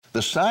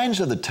The signs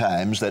of the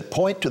times that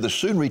point to the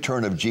soon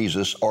return of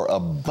Jesus are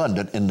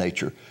abundant in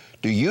nature.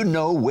 Do you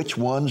know which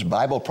ones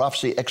Bible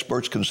prophecy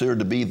experts consider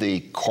to be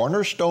the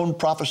cornerstone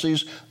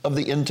prophecies of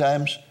the end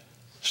times?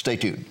 Stay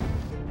tuned.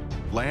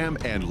 Lamb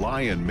and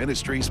Lion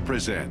Ministries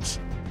presents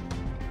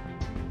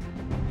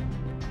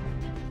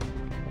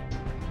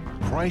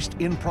Christ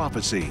in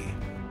Prophecy,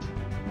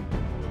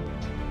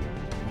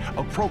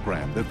 a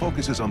program that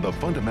focuses on the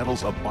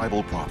fundamentals of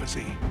Bible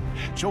prophecy,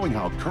 showing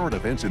how current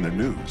events in the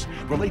news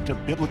relate to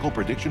biblical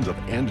predictions of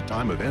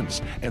end-time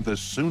events and the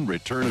soon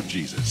return of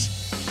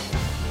Jesus.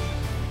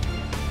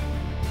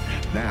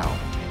 Now,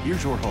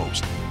 here's your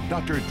host,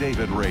 Dr.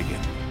 David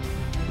Reagan.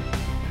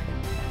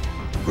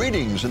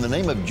 Greetings in the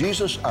name of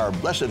Jesus, our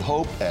blessed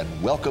hope, and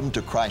welcome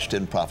to Christ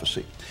in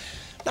Prophecy.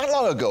 Not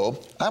long ago,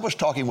 I was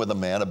talking with a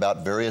man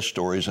about various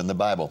stories in the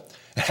Bible.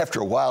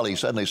 After a while, he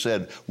suddenly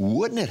said,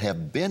 "Wouldn't it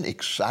have been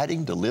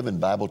exciting to live in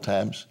Bible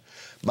times?"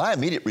 My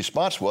immediate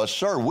response was,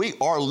 "Sir, we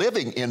are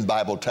living in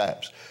Bible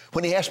times."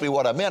 When he asked me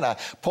what I meant, I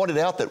pointed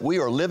out that we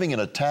are living in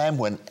a time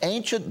when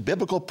ancient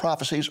biblical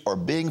prophecies are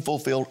being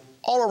fulfilled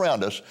all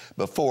around us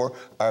before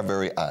our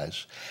very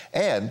eyes.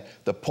 And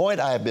the point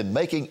I have been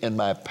making in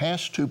my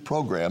past two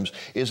programs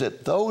is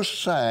that those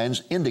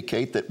signs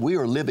indicate that we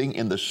are living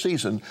in the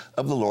season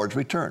of the Lord's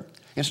return.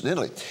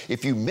 Incidentally,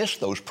 if you missed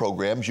those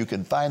programs, you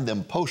can find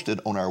them posted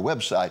on our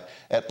website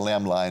at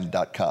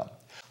lamblion.com.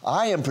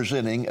 I am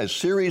presenting a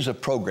series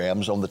of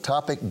programs on the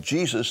topic,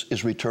 Jesus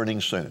is returning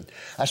soon.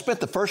 I spent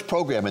the first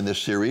program in this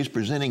series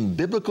presenting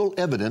biblical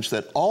evidence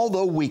that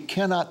although we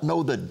cannot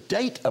know the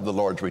date of the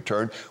Lord's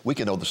return, we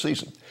can know the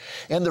season.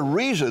 And the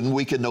reason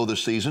we can know the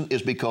season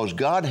is because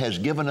God has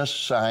given us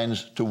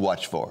signs to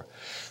watch for.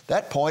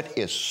 That point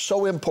is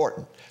so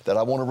important that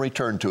I want to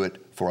return to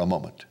it for a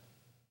moment.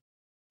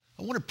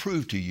 I want to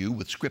prove to you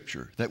with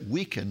Scripture that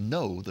we can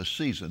know the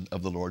season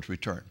of the Lord's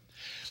return.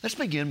 Let's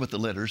begin with the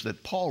letters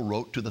that Paul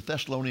wrote to the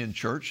Thessalonian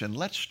church, and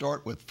let's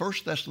start with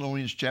 1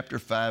 Thessalonians chapter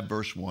 5,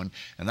 verse 1,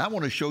 and I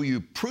want to show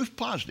you proof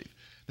positive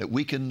that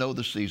we can know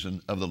the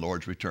season of the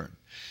Lord's return.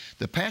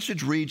 The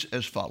passage reads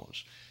as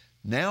follows: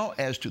 "Now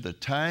as to the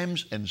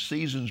times and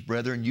seasons,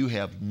 brethren, you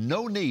have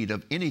no need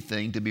of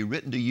anything to be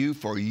written to you,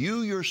 for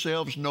you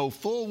yourselves know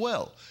full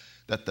well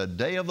that the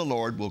day of the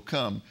Lord will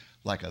come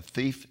like a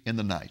thief in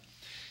the night."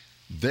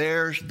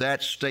 There's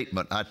that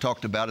statement I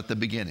talked about at the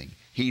beginning.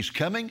 He's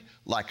coming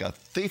like a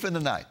thief in the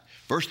night.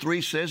 Verse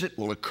 3 says it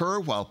will occur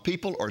while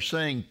people are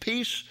saying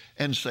peace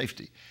and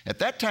safety. At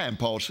that time,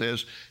 Paul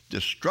says,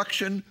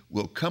 destruction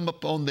will come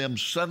upon them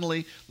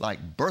suddenly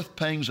like birth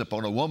pangs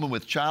upon a woman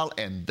with child,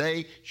 and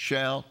they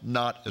shall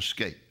not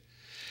escape.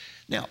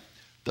 Now,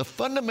 the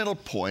fundamental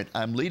point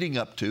I'm leading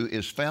up to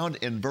is found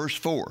in verse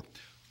 4.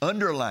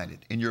 Underline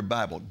it in your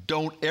Bible.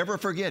 Don't ever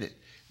forget it.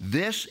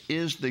 This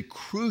is the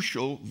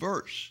crucial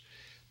verse.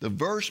 The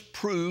verse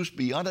proves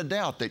beyond a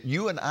doubt that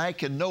you and I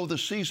can know the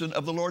season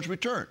of the Lord's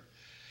return.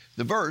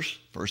 The verse,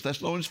 1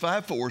 Thessalonians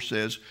 5:4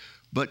 says,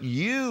 "But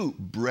you,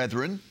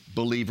 brethren,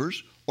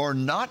 believers, are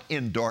not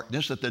in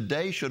darkness, that the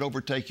day should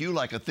overtake you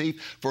like a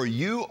thief, for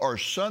you are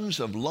sons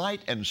of light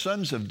and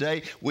sons of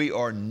day. We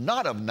are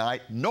not of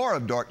night nor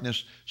of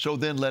darkness, so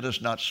then let us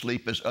not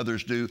sleep as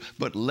others do,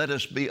 but let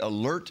us be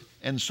alert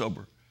and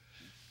sober."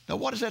 Now,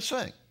 what is that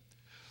saying?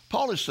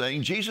 Paul is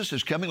saying Jesus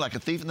is coming like a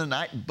thief in the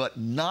night, but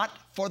not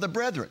for the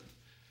brethren,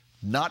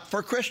 not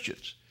for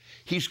Christians.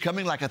 He's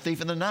coming like a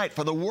thief in the night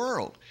for the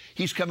world.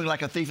 He's coming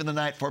like a thief in the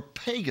night for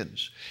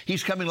pagans.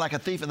 He's coming like a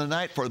thief in the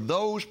night for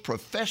those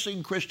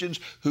professing Christians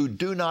who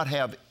do not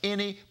have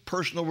any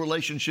personal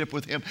relationship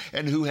with Him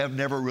and who have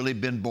never really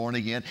been born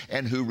again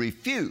and who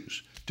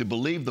refuse to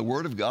believe the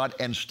Word of God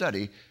and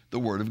study the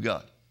Word of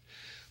God.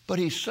 But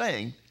he's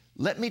saying,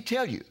 let me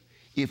tell you,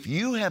 if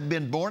you have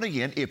been born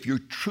again, if you're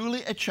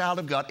truly a child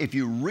of God, if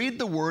you read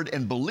the Word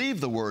and believe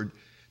the Word,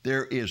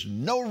 there is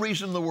no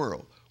reason in the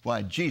world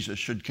why Jesus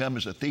should come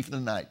as a thief in the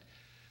night.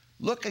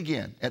 Look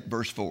again at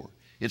verse 4.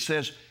 It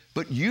says,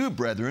 "But you,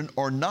 brethren,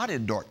 are not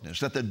in darkness,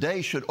 that the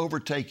day should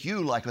overtake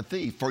you like a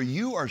thief, for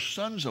you are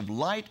sons of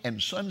light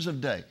and sons of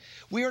day.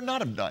 We are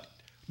not of night,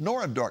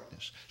 nor of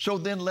darkness. So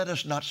then let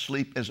us not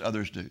sleep as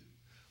others do."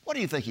 What do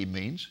you think he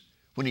means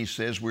when he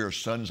says we are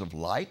sons of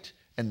light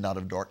and not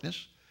of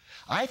darkness?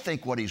 I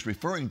think what he's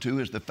referring to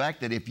is the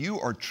fact that if you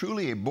are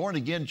truly a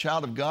born-again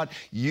child of God,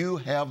 you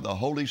have the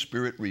Holy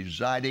Spirit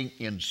residing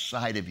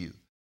inside of you.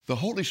 The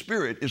Holy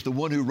Spirit is the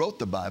one who wrote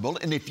the Bible,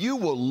 and if you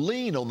will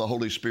lean on the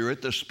Holy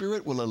Spirit, the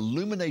Spirit will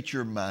illuminate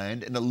your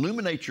mind and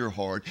illuminate your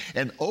heart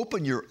and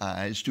open your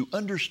eyes to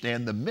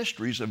understand the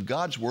mysteries of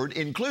God's Word,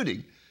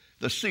 including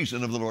the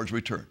season of the Lord's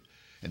return.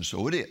 And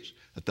so it is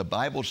that the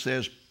Bible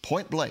says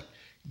point blank,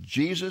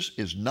 Jesus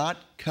is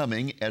not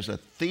coming as a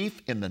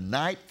thief in the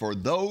night for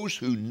those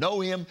who know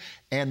Him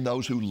and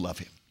those who love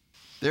Him.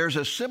 There's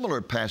a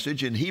similar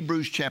passage in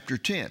Hebrews chapter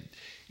 10.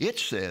 It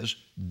says,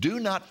 "Do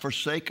not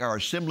forsake our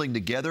assembling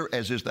together,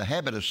 as is the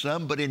habit of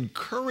some, but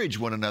encourage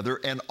one another,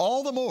 and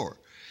all the more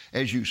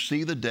as you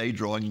see the day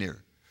drawing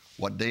near."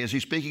 What day is he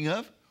speaking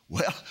of?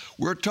 Well,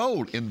 we're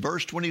told in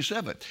verse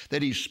 27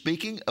 that he's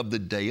speaking of the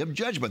day of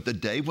judgment, the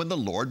day when the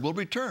Lord will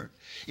return.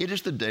 It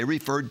is the day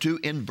referred to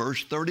in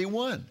verse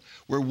 31,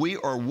 where we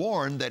are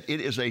warned that it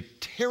is a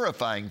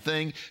terrifying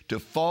thing to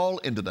fall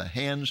into the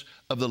hands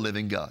of the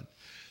living God.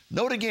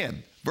 Note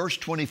again, verse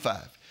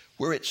 25,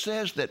 where it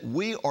says that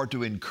we are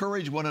to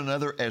encourage one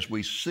another as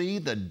we see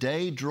the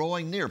day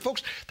drawing near.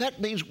 Folks,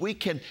 that means we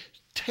can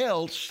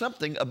tell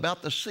something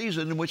about the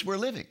season in which we're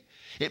living.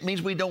 It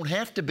means we don't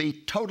have to be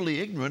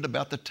totally ignorant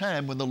about the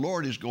time when the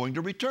Lord is going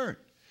to return.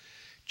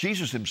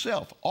 Jesus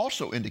himself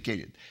also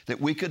indicated that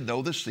we could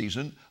know the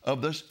season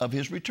of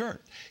his return.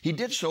 He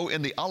did so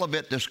in the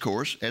Olivet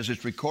Discourse, as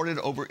it's recorded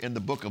over in the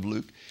book of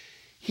Luke.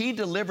 He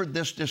delivered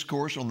this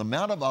discourse on the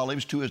Mount of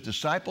Olives to his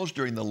disciples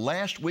during the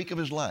last week of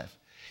his life.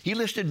 He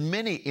listed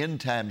many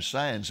end-time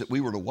signs that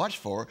we were to watch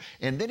for,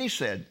 and then he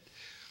said,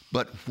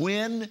 "But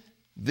when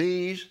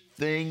these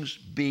things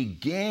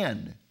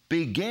began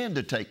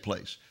to take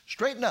place,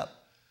 straighten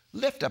up,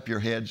 lift up your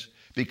heads,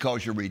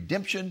 because your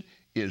redemption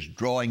is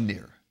drawing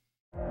near."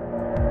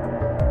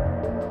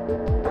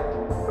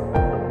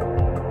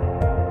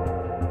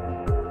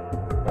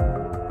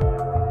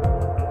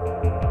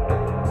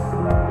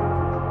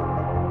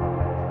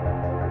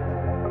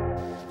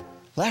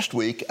 Last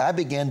week, I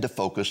began to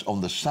focus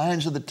on the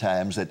signs of the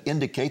times that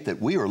indicate that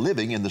we are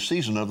living in the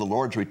season of the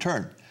Lord's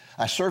return.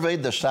 I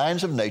surveyed the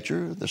signs of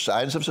nature, the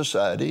signs of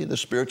society, the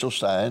spiritual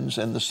signs,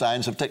 and the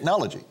signs of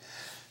technology.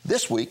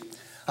 This week,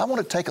 I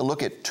want to take a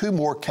look at two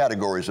more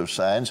categories of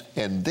signs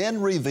and then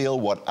reveal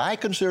what I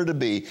consider to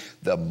be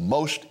the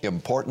most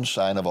important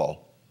sign of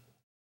all.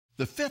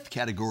 The fifth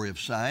category of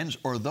signs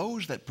are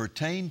those that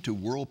pertain to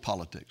world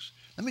politics.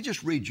 Let me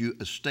just read you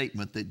a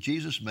statement that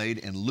Jesus made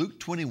in Luke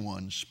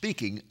 21,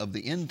 speaking of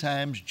the end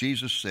times.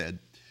 Jesus said,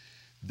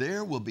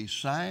 "There will be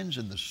signs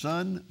in the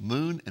sun,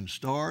 moon, and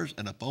stars,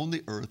 and upon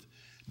the earth,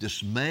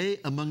 dismay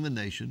among the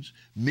nations.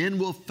 Men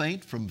will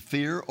faint from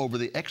fear over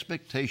the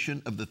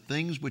expectation of the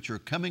things which are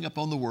coming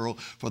upon the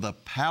world, for the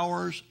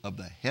powers of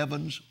the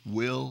heavens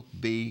will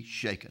be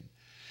shaken."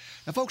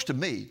 Now, folks, to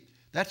me,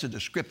 that's a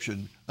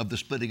description of the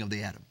splitting of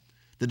the atom,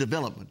 the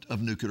development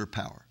of nuclear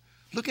power.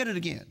 Look at it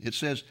again. It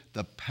says,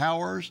 "The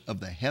powers of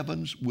the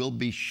heavens will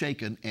be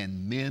shaken,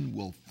 and men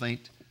will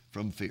faint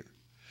from fear."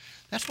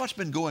 That's what's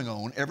been going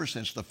on ever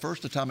since the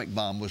first atomic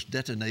bomb was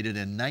detonated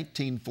in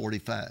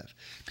 1945.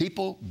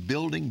 People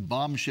building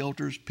bomb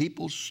shelters,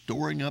 people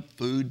storing up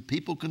food,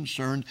 people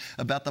concerned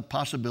about the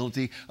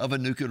possibility of a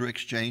nuclear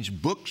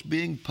exchange, books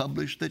being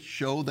published that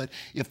show that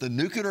if the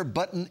nuclear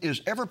button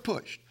is ever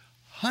pushed,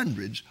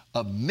 hundreds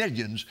of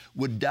millions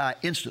would die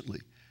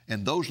instantly,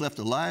 and those left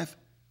alive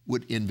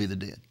would envy the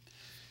dead.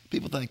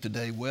 People think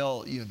today,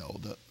 well,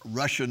 the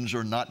Russians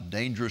are not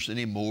dangerous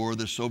anymore.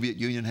 The Soviet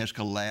Union has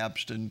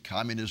collapsed and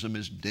communism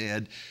is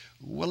dead.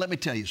 Well, let me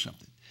tell you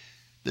something.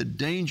 The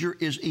danger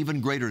is even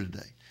greater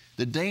today.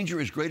 The danger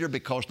is greater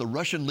because the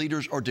Russian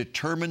leaders are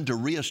determined to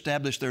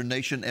reestablish their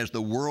nation as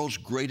the world's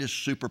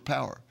greatest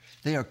superpower.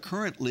 They are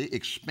currently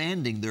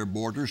expanding their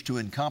borders to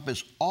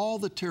encompass all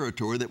the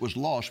territory that was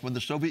lost when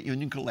the Soviet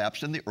Union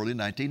collapsed in the early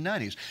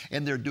 1990s.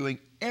 And they're doing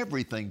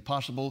everything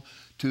possible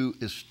to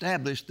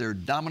establish their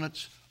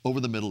dominance over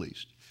the Middle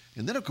East.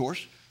 And then, of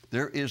course,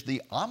 there is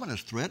the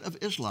ominous threat of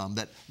Islam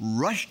that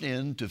rushed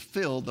in to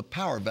fill the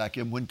power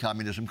vacuum when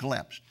communism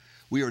collapsed.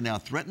 We are now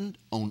threatened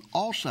on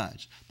all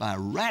sides by a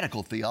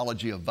radical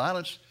theology of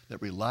violence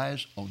that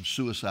relies on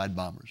suicide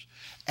bombers.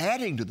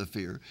 Adding to the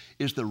fear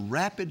is the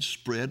rapid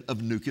spread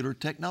of nuclear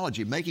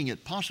technology, making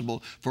it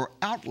possible for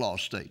outlaw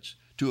states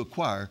to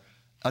acquire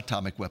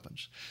atomic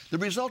weapons. The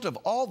result of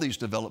all these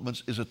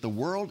developments is that the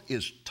world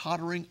is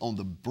tottering on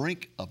the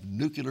brink of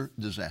nuclear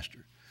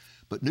disaster.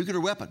 But nuclear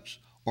weapons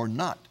are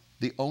not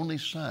the only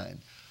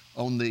sign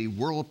on the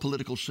world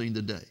political scene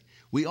today.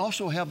 We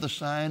also have the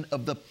sign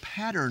of the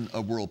pattern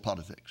of world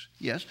politics.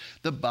 Yes,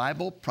 the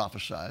Bible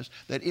prophesies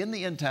that in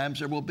the end times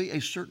there will be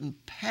a certain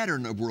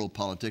pattern of world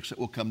politics that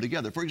will come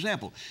together. For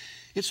example,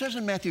 it says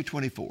in Matthew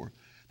 24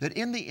 that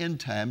in the end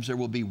times there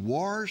will be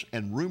wars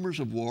and rumors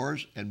of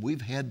wars, and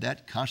we've had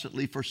that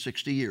constantly for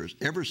 60 years,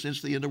 ever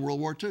since the end of World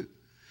War II.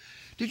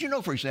 Did you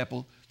know, for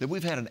example, that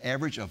we've had an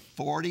average of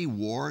 40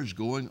 wars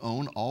going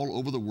on all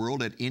over the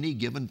world at any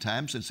given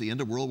time since the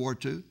end of World War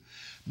II?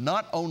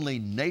 Not only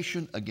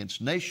nation against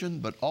nation,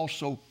 but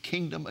also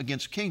kingdom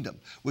against kingdom,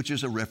 which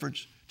is a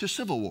reference to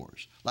civil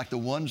wars, like the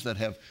ones that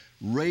have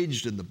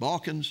raged in the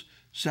Balkans,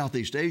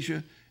 Southeast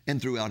Asia,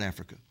 and throughout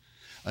Africa.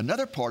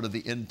 Another part of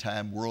the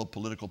end-time world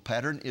political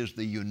pattern is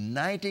the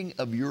uniting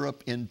of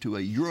Europe into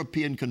a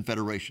European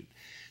confederation.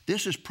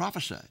 This is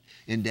prophesied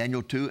in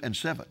Daniel 2 and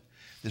 7.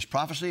 This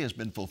prophecy has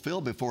been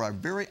fulfilled before our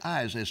very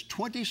eyes as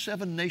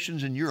 27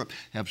 nations in Europe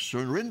have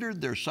surrendered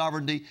their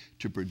sovereignty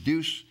to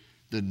produce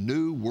the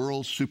new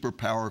world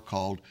superpower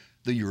called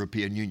the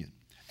European Union.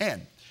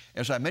 And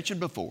as I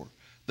mentioned before,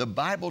 the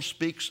Bible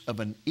speaks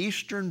of an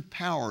Eastern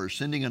power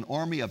sending an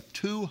army of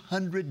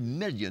 200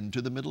 million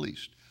to the Middle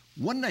East.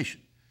 One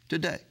nation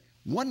today,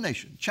 one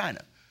nation,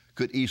 China,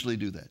 could easily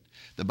do that.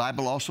 The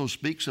Bible also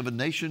speaks of a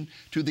nation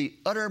to the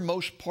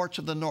uttermost parts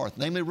of the north,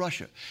 namely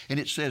Russia. And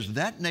it says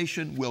that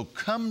nation will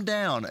come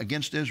down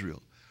against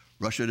Israel.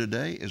 Russia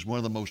today is one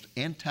of the most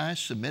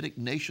anti-Semitic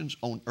nations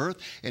on earth,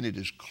 and it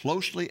is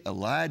closely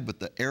allied with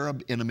the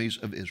Arab enemies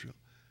of Israel.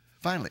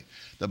 Finally,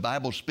 the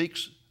Bible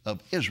speaks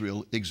of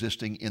Israel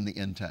existing in the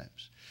end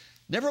times.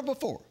 Never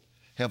before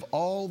have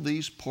all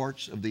these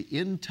parts of the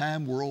end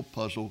time world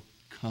puzzle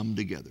come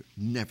together.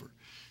 Never.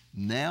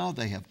 Now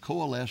they have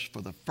coalesced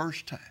for the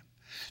first time.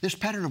 This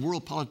pattern of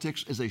world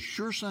politics is a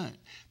sure sign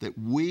that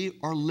we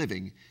are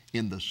living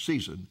in the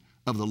season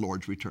of the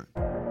Lord's return.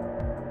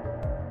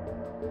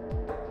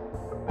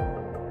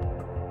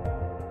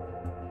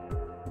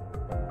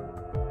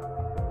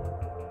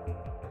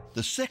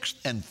 The sixth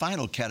and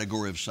final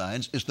category of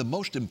signs is the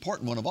most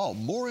important one of all,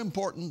 more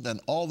important than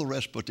all the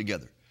rest put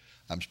together.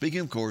 I'm speaking,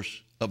 of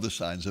course, of the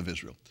signs of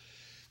Israel.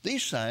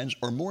 These signs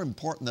are more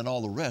important than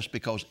all the rest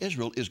because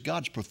Israel is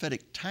God's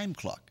prophetic time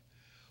clock.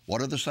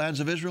 What are the signs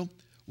of Israel?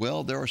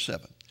 Well, there are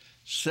seven.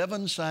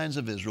 7 signs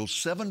of Israel,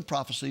 7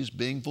 prophecies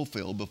being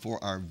fulfilled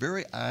before our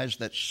very eyes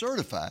that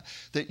certify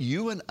that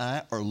you and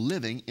I are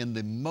living in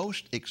the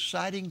most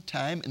exciting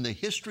time in the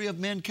history of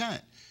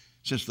mankind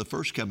since the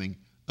first coming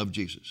of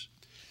Jesus.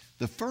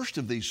 The first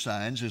of these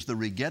signs is the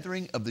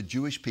regathering of the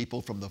Jewish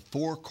people from the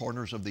 4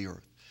 corners of the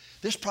earth.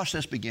 This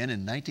process began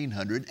in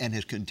 1900 and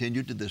has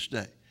continued to this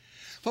day.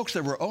 Folks,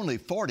 there were only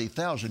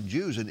 40,000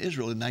 Jews in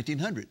Israel in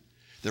 1900.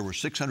 There were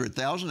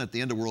 600,000 at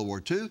the end of World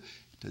War II.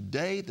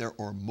 Today, there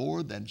are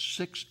more than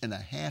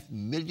 6.5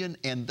 million,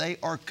 and they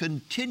are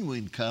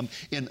continuing to come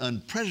in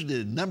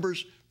unprecedented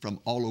numbers from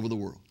all over the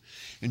world.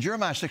 In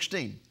Jeremiah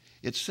 16,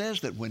 it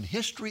says that when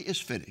history is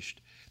finished,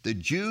 the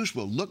Jews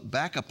will look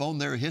back upon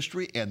their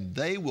history and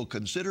they will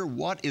consider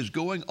what is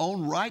going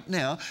on right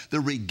now, the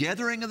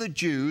regathering of the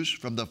Jews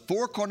from the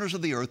 4 corners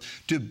of the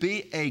earth, to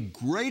be a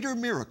greater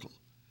miracle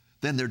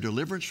than their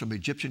deliverance from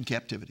Egyptian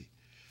captivity.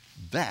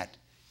 That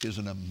is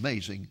an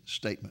amazing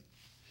statement.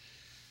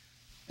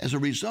 As a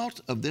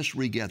result of this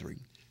regathering,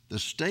 the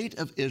state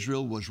of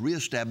Israel was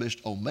reestablished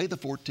on May the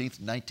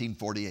 14th,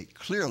 1948,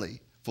 clearly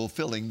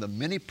fulfilling the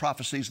many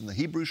prophecies in the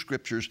Hebrew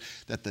Scriptures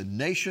that the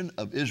nation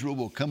of Israel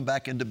will come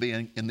back into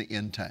being in the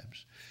end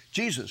times.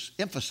 Jesus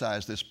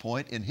emphasized this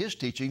point in His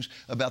teachings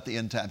about the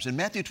end times. In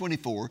Matthew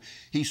 24,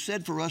 He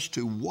said for us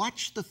to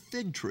watch the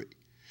fig tree.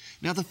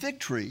 Now, the fig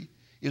tree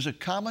is a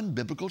common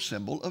biblical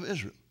symbol of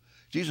Israel.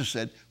 Jesus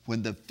said,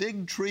 when the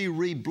fig tree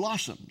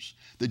reblossoms,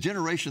 the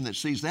generation that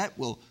sees that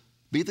will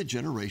be the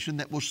generation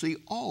that will see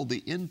all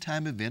the end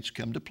time events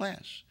come to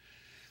pass.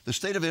 The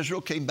state of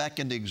Israel came back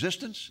into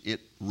existence.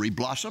 It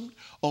reblossomed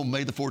on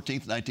May the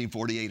 14th,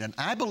 1948. And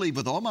I believe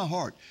with all my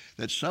heart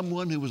that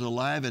someone who was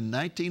alive in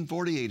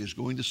 1948 is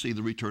going to see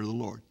the return of the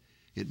Lord.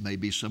 It may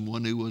be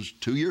someone who was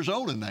 2 years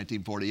old in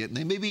 1948, and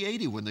they may be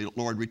 80 when the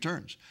Lord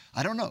returns.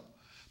 I don't know.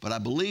 But I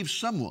believe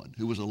someone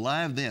who was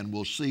alive then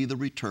will see the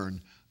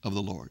return of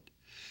the Lord.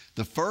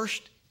 The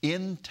first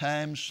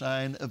end-time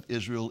sign of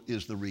Israel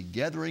is the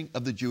regathering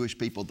of the Jewish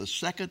people. The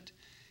second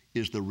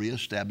is the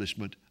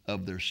reestablishment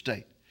of their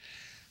state.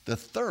 The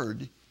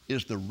third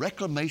is the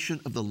reclamation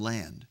of the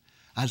land.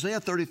 Isaiah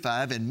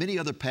 35 and many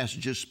other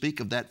passages speak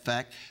of that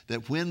fact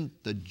that when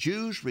the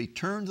Jews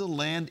return to the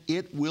land,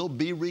 it will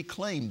be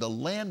reclaimed. The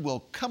land will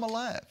come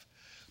alive.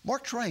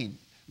 Mark Twain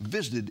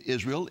visited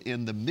Israel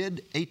in the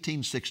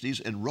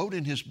mid-1860s and wrote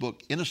in his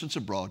book, Innocents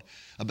Abroad,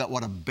 about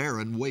what a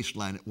barren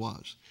wasteland it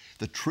was.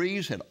 The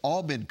trees had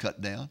all been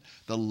cut down.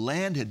 The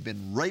land had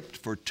been raped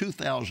for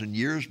 2,000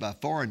 years by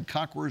foreign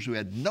conquerors who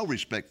had no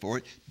respect for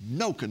it,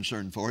 no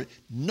concern for it,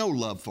 no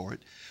love for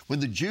it. When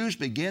the Jews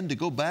began to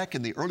go back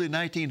in the early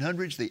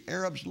 1900s, the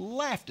Arabs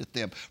laughed at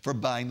them for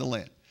buying the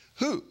land.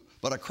 Who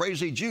but a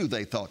crazy Jew,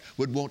 they thought,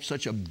 would want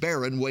such a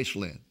barren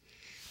wasteland?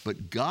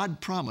 But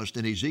God promised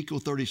in Ezekiel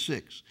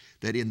 36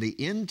 that in the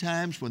end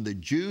times when the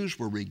Jews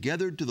were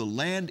regathered to the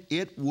land,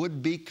 it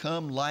would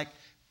become like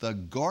the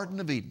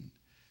Garden of Eden.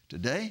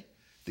 Today,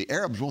 the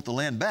Arabs want the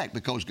land back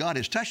because God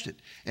has touched it,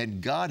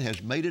 and God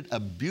has made it a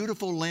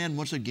beautiful land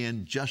once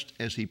again, just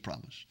as He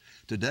promised.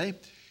 Today,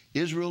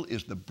 Israel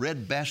is the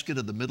breadbasket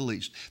of the Middle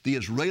East. The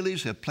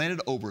Israelis have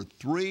planted over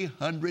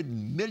 300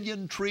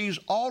 million trees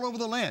all over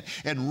the land,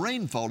 and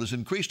rainfall has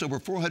increased over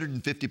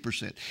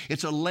 450%.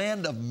 It's a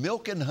land of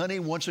milk and honey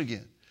once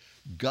again.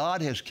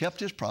 God has kept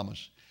His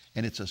promise,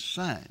 and it's a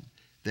sign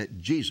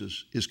that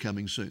Jesus is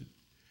coming soon.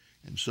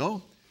 And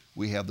so,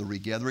 we have the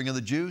regathering of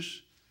the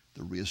Jews,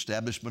 the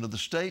reestablishment of the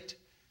state,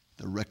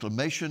 the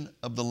reclamation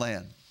of the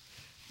land.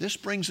 This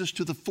brings us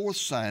to the fourth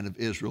sign of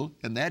Israel,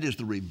 and that is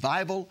the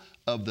revival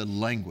of the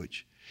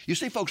language. You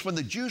see, folks, when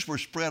the Jews were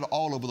spread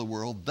all over the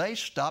world, they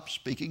stopped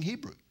speaking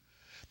Hebrew.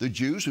 The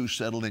Jews who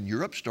settled in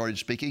Europe started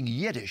speaking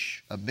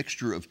Yiddish, a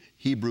mixture of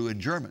Hebrew and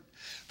German.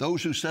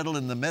 Those who settled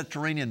in the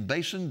Mediterranean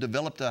basin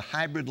developed a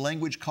hybrid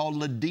language called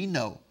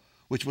Ladino,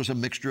 which was a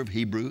mixture of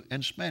Hebrew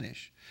and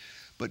Spanish.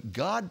 But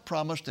God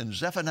promised in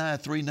Zephaniah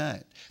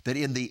 3:9 that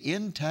in the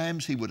end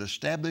times He would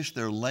establish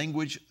their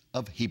language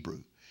of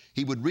Hebrew.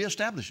 He would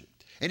reestablish it.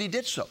 And he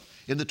did so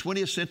in the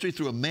 20th century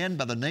through a man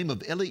by the name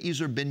of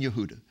Eliezer ben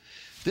Yehuda.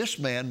 This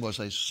man was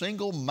a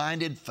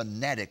single-minded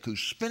fanatic who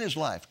spent his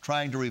life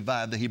trying to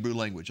revive the Hebrew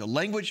language, a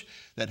language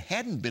that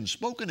hadn't been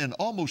spoken in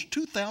almost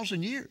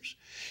 2,000 years.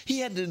 He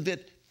had to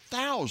invent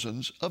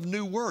thousands of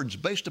new words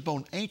based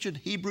upon ancient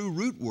Hebrew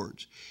root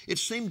words. It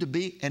seemed to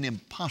be an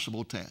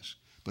impossible task,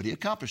 but he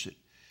accomplished it.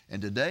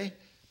 And today,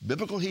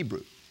 Biblical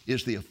Hebrew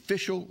is the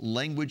official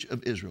language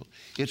of Israel.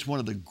 It's one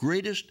of the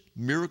greatest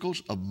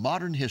miracles of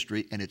modern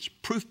history, and it's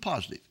proof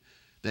positive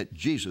that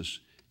Jesus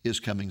is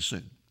coming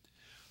soon.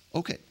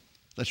 Okay,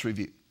 let's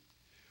review.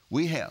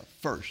 We have,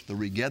 first, the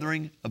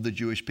regathering of the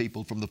Jewish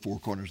people from the four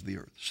corners of the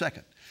earth.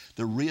 Second,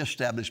 the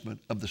reestablishment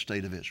of the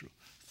state of Israel.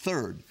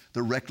 Third,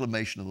 the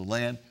reclamation of the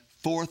land.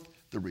 Fourth,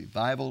 the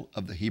revival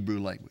of the Hebrew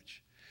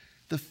language.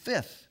 The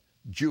fifth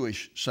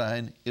Jewish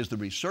sign is the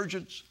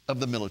resurgence of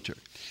the military.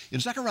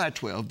 In Zechariah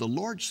 12, the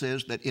Lord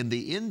says that in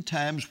the end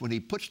times, when He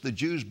puts the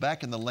Jews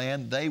back in the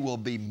land, they will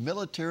be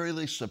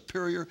militarily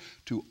superior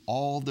to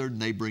all their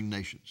neighboring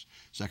nations.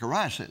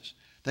 Zechariah says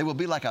they will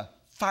be like a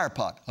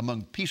firepot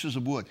among pieces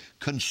of wood,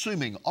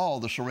 consuming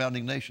all the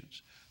surrounding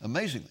nations.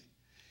 Amazingly,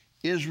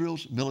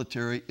 Israel's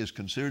military is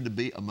considered to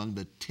be among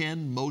the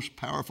 10 most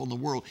powerful in the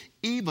world,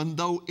 even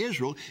though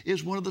Israel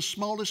is one of the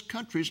smallest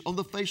countries on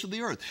the face of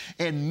the earth.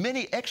 And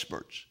many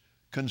experts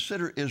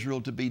consider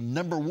Israel to be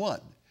number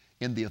one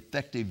in the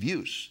effective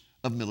use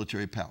of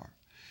military power.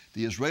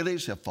 The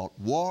Israelis have fought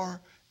war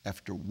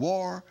after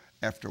war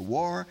after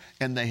war,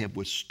 and they have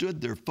withstood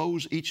their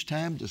foes each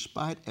time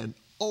despite an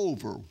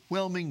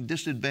overwhelming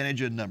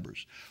disadvantage in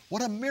numbers.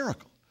 What a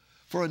miracle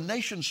for a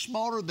nation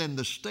smaller than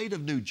the state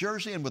of New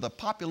Jersey and with a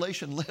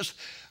population less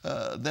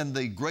than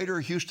the greater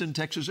Houston,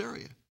 Texas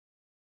area.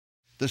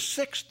 The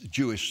sixth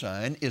Jewish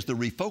sign is the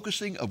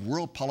refocusing of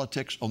world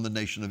politics on the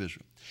nation of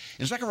Israel.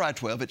 In Zechariah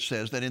 12, it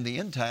says that in the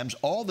end times,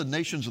 all the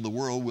nations of the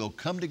world will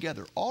come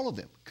together, all of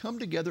them come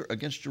together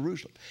against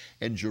Jerusalem,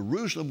 and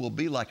Jerusalem will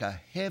be like a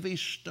heavy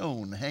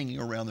stone hanging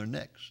around their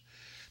necks.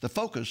 The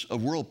focus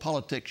of world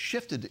politics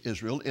shifted to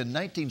Israel in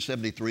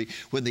 1973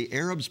 when the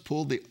Arabs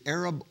pulled the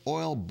Arab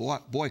oil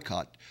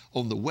boycott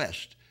on the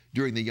West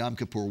during the Yom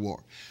Kippur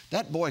War.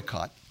 That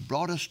boycott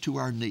brought us to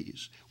our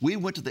knees. We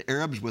went to the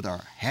Arabs with our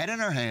hat in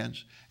our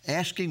hands,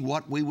 asking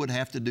what we would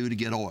have to do to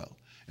get oil.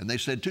 And they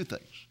said two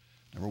things.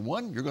 Number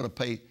one, you're going to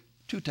pay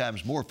 2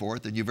 times more for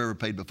it than you've ever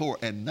paid before.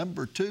 And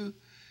number two,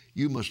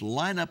 you must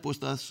line up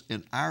with us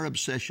in our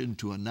obsession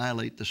to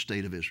annihilate the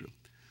state of Israel.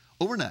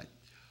 Overnight,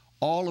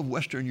 all of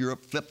Western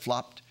Europe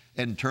flip-flopped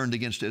and turned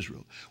against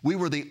Israel. We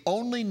were the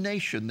only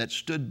nation that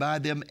stood by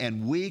them,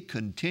 and we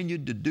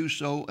continued to do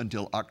so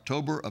until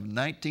October of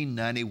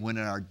 1990, when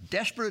in our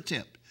desperate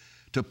attempt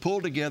to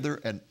pull together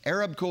an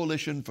Arab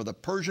coalition for the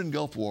Persian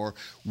Gulf War,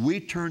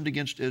 we turned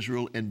against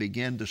Israel and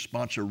began to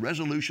sponsor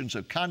resolutions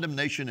of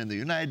condemnation in the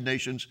United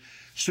Nations.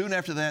 Soon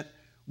after that,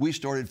 we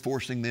started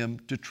forcing them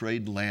to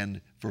trade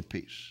land for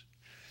peace.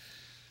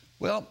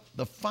 Well,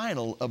 the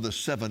final of the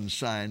 7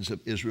 signs of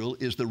Israel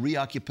is the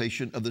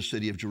reoccupation of the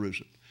city of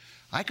Jerusalem.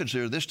 I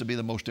consider this to be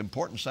the most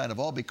important sign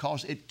of all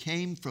because it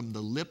came from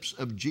the lips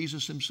of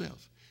Jesus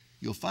Himself.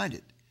 You'll find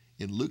it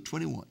in Luke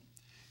 21.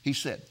 He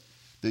said,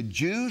 "The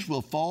Jews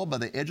will fall by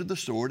the edge of the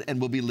sword and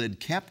will be led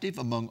captive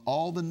among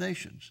all the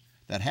nations."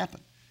 That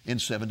happened in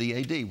 70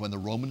 AD when the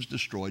Romans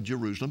destroyed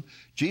Jerusalem.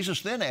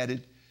 Jesus then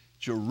added,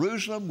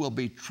 "Jerusalem will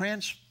be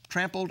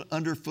trampled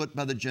underfoot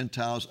by the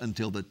Gentiles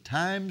until the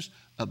times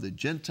of the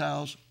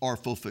Gentiles are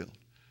fulfilled."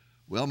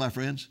 Well, my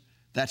friends,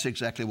 that's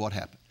exactly what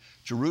happened.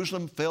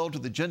 Jerusalem fell to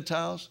the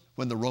Gentiles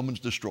when the Romans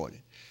destroyed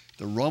it.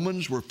 The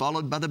Romans were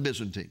followed by the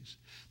Byzantines.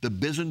 The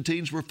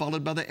Byzantines were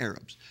followed by the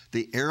Arabs.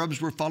 The Arabs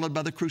were followed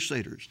by the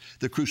Crusaders.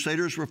 The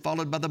Crusaders were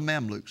followed by the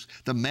Mamluks.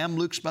 The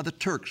Mamluks by the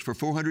Turks for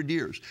 400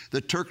 years. The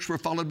Turks were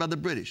followed by the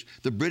British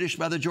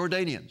by the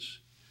Jordanians.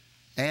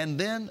 And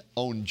then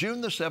on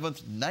June the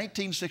 7th,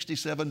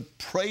 1967,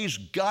 praise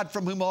God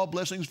from whom all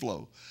blessings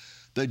flow,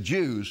 the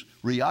Jews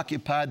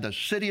reoccupied the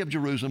city of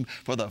Jerusalem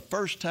for the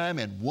first time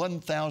in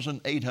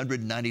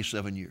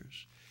 1,897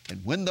 years.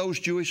 And when those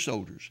Jewish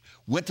soldiers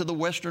went to the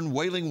Western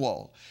Wailing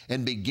Wall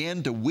and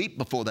began to weep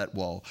before that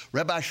wall,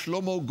 Rabbi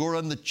Shlomo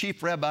Goren, the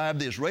chief rabbi of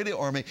the Israeli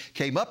army,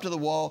 came up to the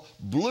wall,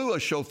 blew a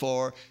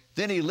shofar,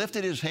 then he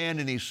lifted his hand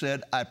and he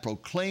said, "I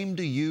proclaim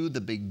to you the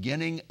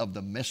beginning of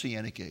the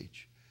Messianic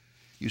age."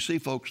 You see,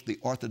 folks, the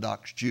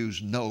Orthodox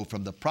Jews know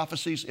from the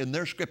prophecies in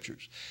their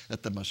scriptures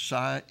that the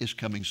Messiah is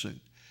coming soon.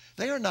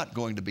 They are not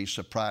going to be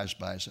surprised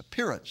by His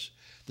appearance.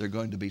 They're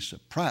going to be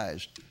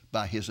surprised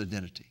by His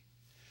identity.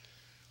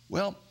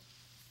 Well,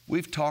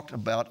 we've talked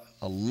about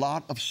a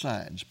lot of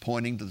signs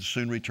pointing to the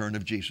soon return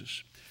of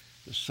Jesus.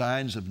 The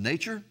signs of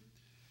nature,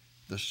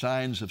 the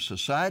signs of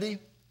society,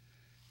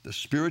 the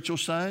spiritual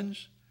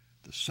signs,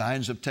 the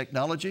signs of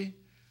technology,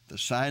 the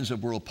signs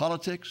of world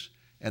politics,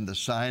 and the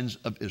signs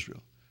of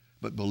Israel.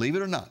 But believe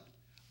it or not,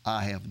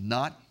 I have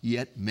not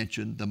yet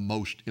mentioned the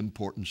most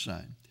important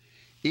sign.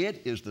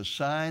 It is the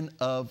sign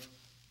of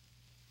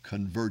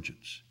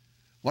convergence.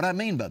 What I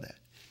mean by that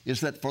is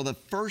that for the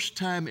first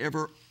time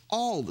ever,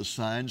 all the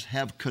signs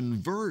have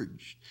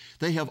converged.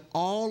 They have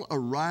all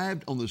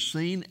arrived on the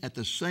scene at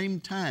the same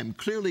time,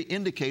 clearly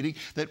indicating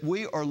that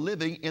we are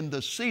living in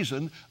the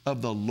season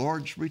of the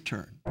Lord's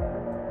return.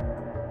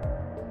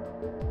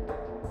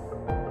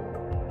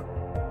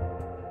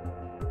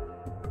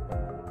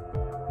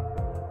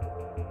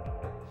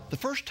 The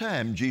first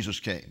time Jesus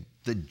came,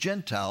 the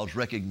Gentiles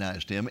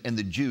recognized him and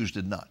the Jews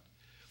did not.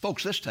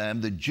 Folks, this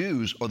time the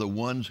Jews are the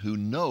ones who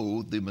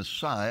know the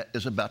Messiah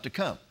is about to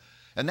come.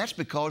 And that's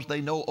because they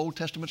know Old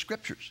Testament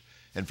scriptures.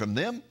 And from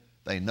them,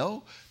 they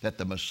know that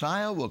the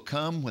Messiah will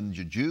come when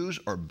the Jews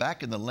are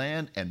back in the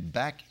land and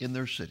back in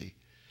their city.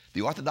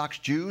 The Orthodox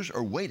Jews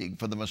are waiting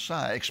for the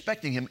Messiah,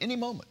 expecting him any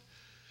moment.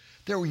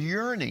 They're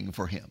yearning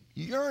for him,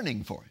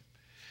 yearning for him.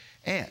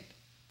 And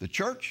the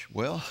church,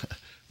 well,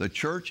 the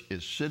church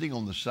is sitting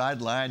on the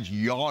sidelines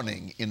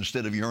yawning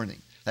instead of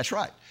yearning. That's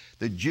right.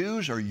 The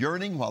Jews are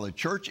yearning while the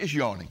church is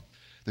yawning.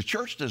 The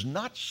church does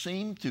not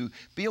seem to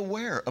be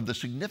aware of the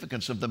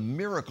significance of the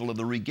miracle of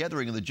the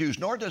regathering of the Jews,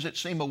 nor does it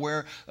seem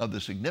aware of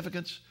the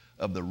significance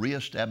of the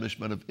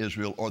reestablishment of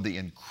Israel or the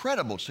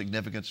incredible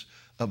significance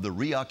of the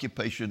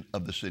reoccupation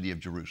of the city of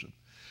Jerusalem.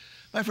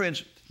 My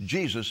friends,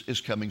 Jesus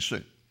is coming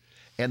soon.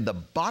 And the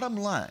bottom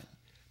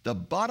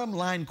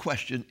line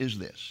question is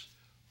this: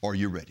 are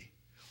you ready?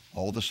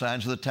 All the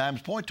signs of the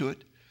times point to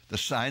it. The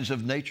signs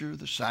of nature,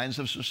 the signs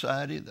of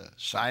society, the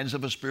signs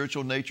of a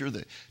spiritual nature,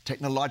 the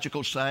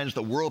technological signs,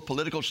 the world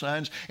political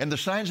signs, and the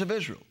signs of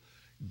Israel.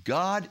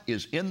 God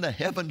is in the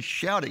heavens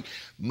shouting,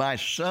 "My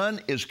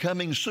Son is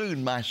coming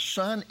soon. My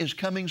Son is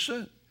coming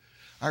soon."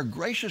 Our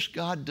gracious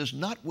God does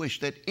not wish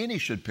that any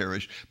should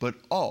perish, but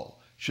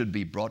all should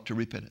be brought to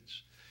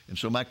repentance. And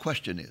so my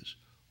question is,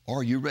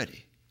 are you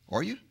ready?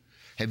 Are you?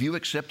 Have you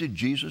accepted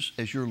Jesus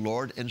as your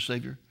Lord and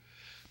Savior?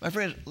 My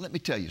friends, let me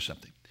tell you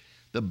something.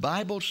 The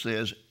Bible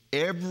says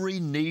every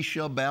knee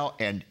shall bow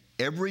and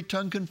every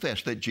tongue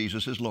confess that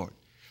Jesus is Lord.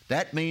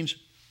 That means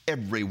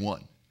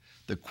everyone.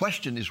 The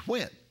question is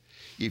when.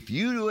 If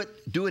you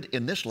do it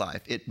in this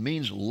life, it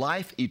means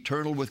life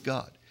eternal with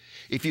God.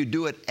 If you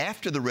do it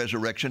after the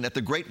resurrection at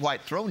the great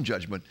white throne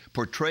judgment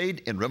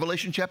portrayed in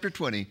Revelation chapter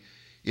 20,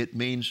 it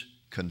means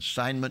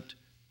consignment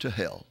to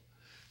hell.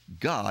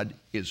 God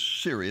is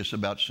serious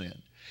about sin.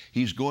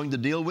 He's going to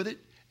deal with it.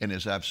 And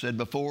as I've said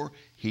before,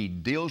 he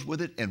deals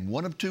with it in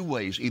one of two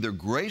ways, either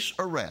grace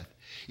or wrath.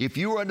 If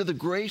you are under the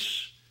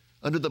grace,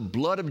 under the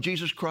blood of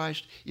Jesus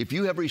Christ, if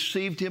you have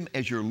received him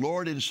as your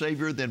Lord and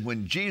Savior, then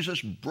when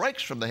Jesus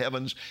breaks from the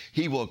heavens,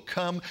 he will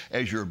come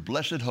as your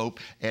blessed hope.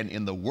 And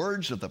in the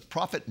words of the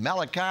prophet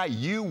Malachi,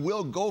 you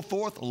will go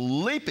forth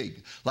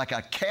leaping like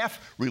a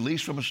calf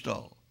released from a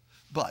stall.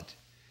 But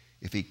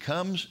if he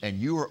comes and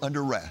you are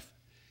under wrath,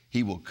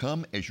 he will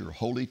come as your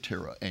holy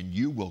terror, and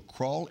you will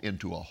crawl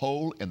into a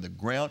hole in the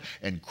ground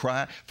and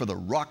cry for the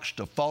rocks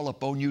to fall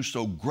upon you,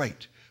 so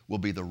great will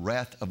be the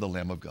wrath of the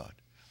Lamb of God.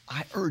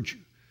 I urge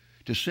you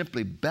to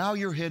simply bow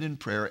your head in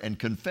prayer and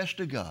confess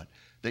to God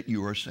that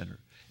you are a sinner,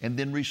 and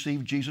then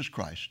receive Jesus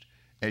Christ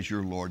as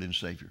your Lord and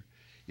Savior.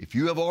 If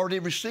you have already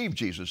received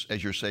Jesus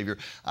as your Savior,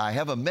 I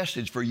have a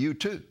message for you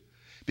too.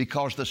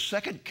 Because the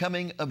second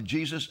coming of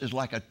Jesus is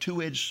like a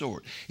two-edged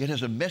sword. It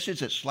has a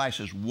message that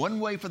slices one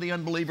way for the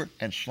unbeliever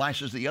and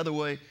slices the other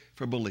way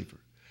for believer.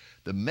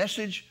 The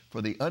message for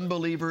the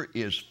unbeliever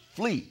is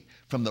flee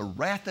from the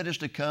wrath that is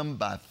to come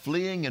by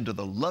fleeing into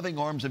the loving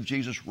arms of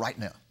Jesus right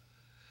now.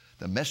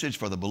 The message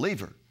for the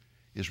believer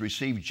is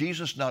receive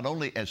Jesus not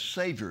only as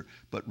Savior,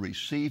 but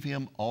receive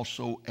him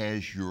also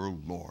as your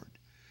Lord.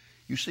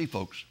 You see,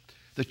 folks,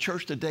 the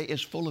church today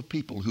is full of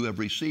people who have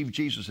received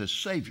Jesus as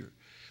Savior,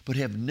 but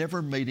have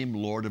never made him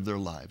Lord of their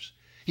lives.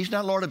 He's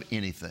not Lord of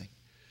anything.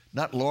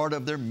 Not Lord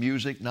of their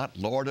music, not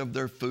Lord of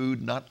their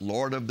food, not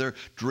Lord of their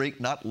drink,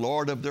 not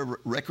Lord of their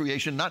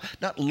recreation, not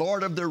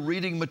Lord of their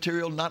reading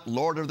material, not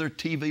Lord of their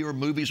TV or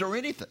movies or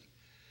anything.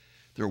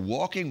 They're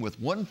walking with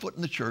one foot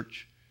in the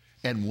church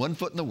and one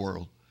foot in the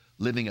world,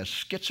 living a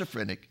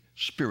schizophrenic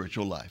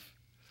spiritual life.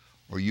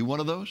 Are you one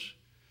of those?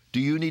 Do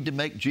you need to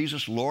make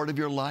Jesus Lord of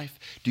your life?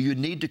 Do you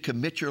need to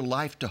commit your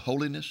life to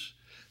holiness?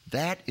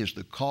 That is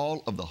the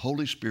call of the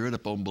Holy Spirit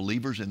upon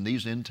believers in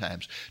these end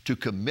times, to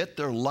commit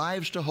their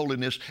lives to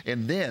holiness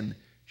and then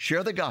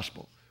share the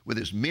gospel with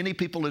as many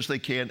people as they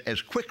can,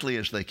 as quickly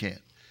as they can.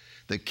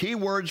 The key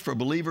words for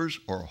believers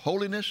are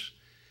holiness,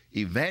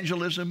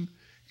 evangelism,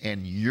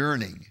 and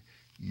yearning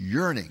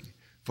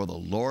for the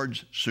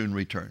Lord's soon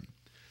return.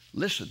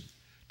 Listen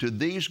to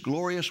these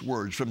glorious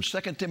words from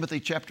 2 Timothy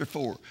chapter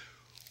 4,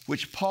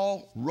 which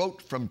Paul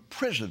wrote from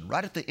prison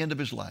right at the end of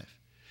his life.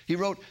 He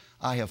wrote,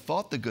 I have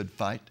fought the good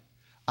fight.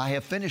 I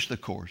have finished the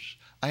course.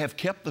 I have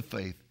kept the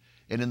faith.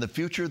 And in the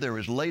future there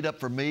is laid up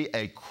for me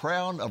a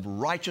crown of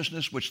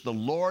righteousness, which the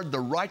Lord, the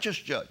righteous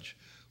judge,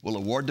 will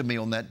award to me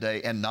on that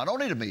day. And not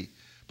only to me,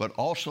 but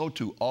also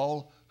to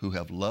all who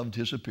have loved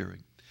his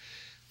appearing.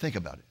 Think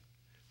about it.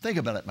 Think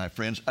about it, my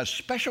friends. A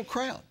special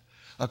crown,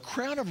 a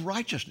crown of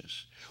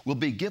righteousness, will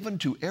be given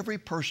to every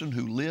person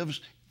who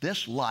lives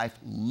this life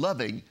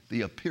loving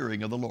the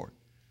appearing of the Lord.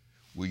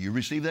 Will you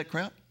receive that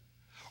crown?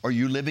 Are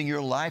you living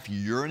your life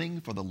yearning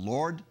for the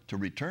Lord to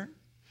return?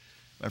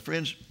 My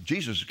friends,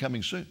 Jesus is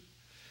coming soon.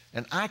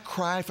 And I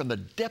cry from the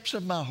depths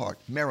of my heart,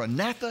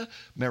 Maranatha,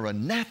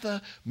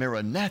 Maranatha,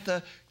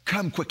 Maranatha,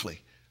 come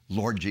quickly,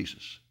 Lord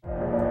Jesus.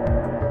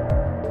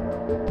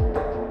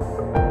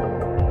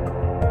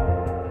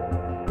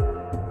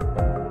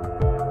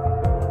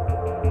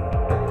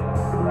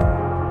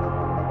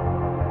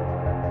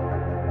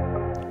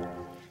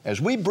 As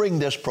we bring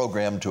this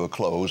program to a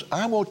close,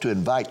 I want to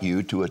invite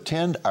you to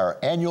attend our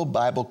annual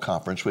Bible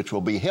conference, which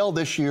will be held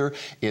this year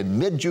in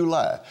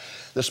mid-July.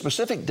 The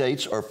specific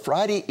dates are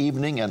Friday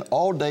evening and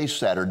all-day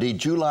Saturday,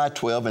 July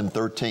 12 and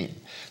 13.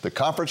 The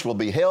conference will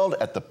be held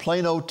at the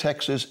Plano,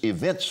 Texas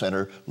Event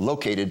Center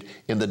located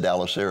in the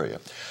Dallas area.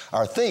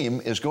 Our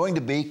theme is going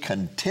to be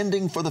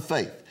Contending for the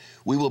Faith.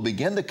 We will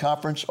begin the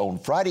conference on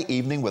Friday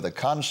evening with a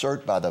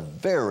concert by the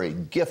very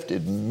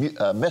gifted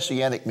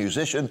Messianic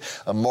musician,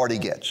 Marty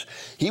Goetz.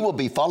 He will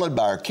be followed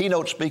by our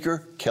keynote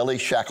speaker, Kelly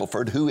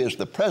Shackelford, who is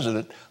the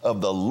president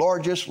of the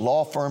largest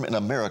law firm in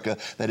America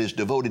that is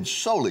devoted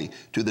solely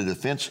to the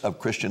defense of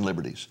Christian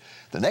liberties.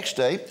 The next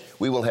day,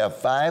 we will have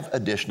 5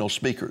 additional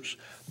speakers.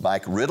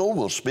 Mike Riddle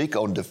will speak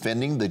on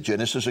defending the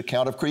Genesis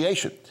account of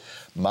creation.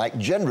 Mike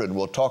Gendron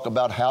will talk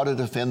about how to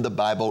defend the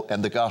Bible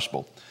and the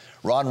gospel.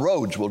 Ron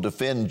Rhodes will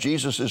defend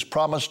Jesus'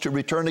 promise to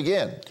return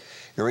again.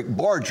 Eric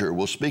Barger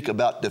will speak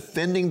about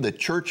defending the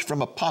church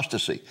from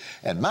apostasy.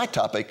 And my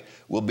topic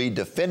will be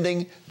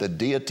defending the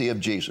deity of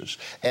Jesus.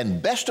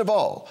 And best of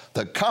all,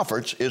 the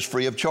conference is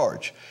free of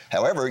charge.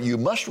 However, you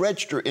must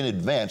register in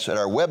advance at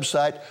our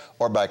website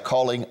or by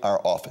calling our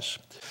office.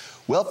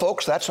 Well,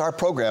 folks, that's our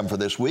program for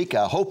this week.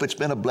 I hope it's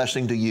been a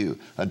blessing to you.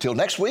 Until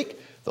next week,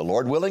 the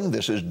Lord willing,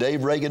 this is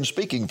Dave Reagan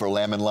speaking for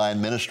Lamb and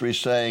Lion Ministries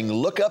saying,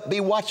 look up,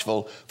 be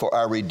watchful, for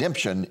our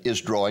redemption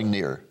is drawing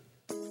near.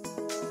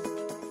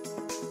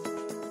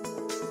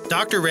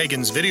 Dr.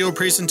 Reagan's video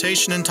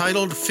presentation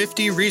entitled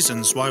 50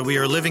 Reasons Why We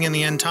Are Living in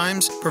the End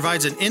Times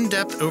provides an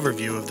in-depth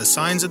overview of the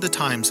signs of the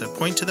times that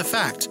point to the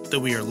fact that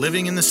we are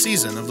living in the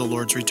season of the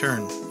Lord's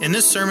return. In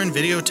this sermon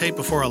videotaped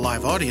before a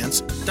live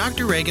audience,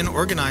 Dr. Reagan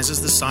organizes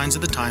the signs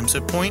of the times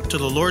that point to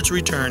the Lord's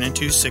return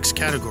into 6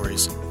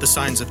 categories: the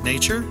signs of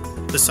nature,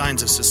 the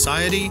signs of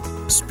society,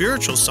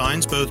 spiritual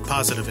signs, both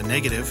positive and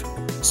negative,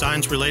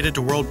 signs related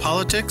to world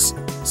politics,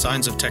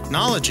 signs of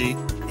technology,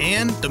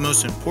 and the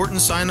most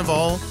important sign of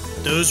all,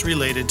 those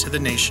related to the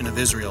nation of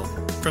Israel.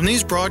 From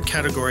these broad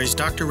categories,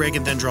 Dr.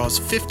 Reagan then draws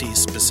 50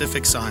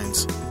 specific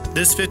signs.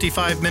 This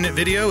 55-minute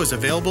video is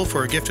available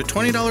for a gift of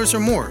 $20 or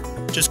more.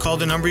 Just call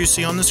the number you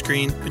see on the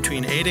screen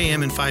between 8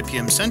 a.m. and 5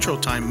 p.m. Central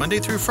Time, Monday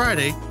through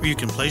Friday, or you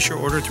can place your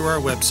order through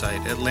our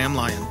website at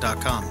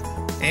lamblion.com.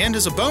 And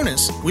as a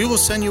bonus, we will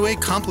send you a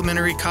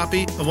complimentary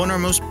copy of one of our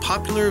most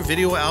popular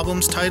video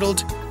albums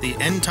titled The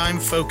End Time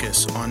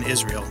Focus on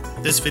Israel.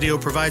 This video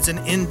provides an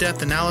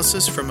in-depth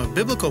analysis from a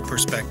biblical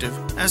perspective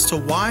as to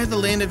why the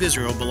land of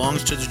Israel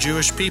belongs to the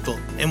Jewish people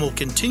and will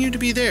continue to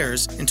be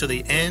theirs until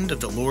the end of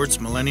the Lord's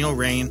millennial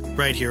reign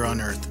right here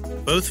on earth.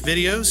 Both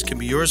videos can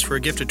be yours for a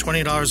gift of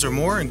 $20 or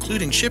more,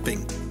 including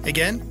shipping.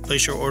 Again,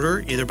 place your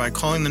order either by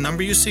calling the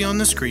number you see on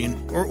the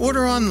screen or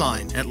order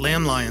online at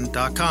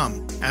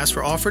lamblion.com. Ask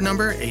for offer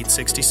number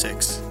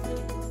 866.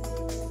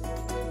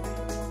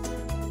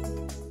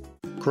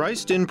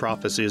 Christ in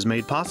Prophecy is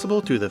made possible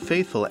through the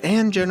faithful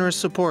and generous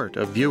support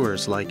of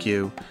viewers like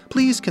you.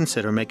 Please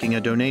consider making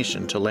a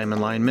donation to Lamb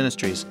and Lion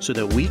Ministries so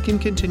that we can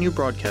continue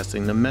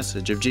broadcasting the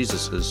message of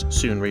Jesus'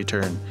 soon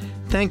return.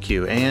 Thank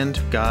you, and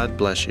God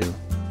bless you.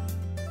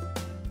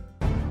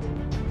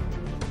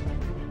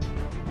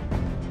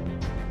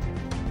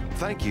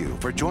 Thank you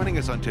for joining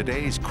us on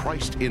today's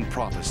Christ in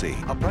Prophecy,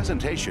 a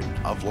presentation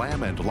of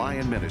Lamb and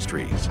Lion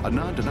Ministries, a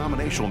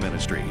non-denominational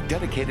ministry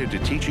dedicated to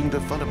teaching the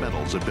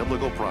fundamentals of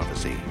biblical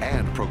prophecy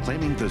and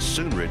proclaiming the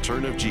soon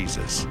return of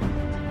Jesus.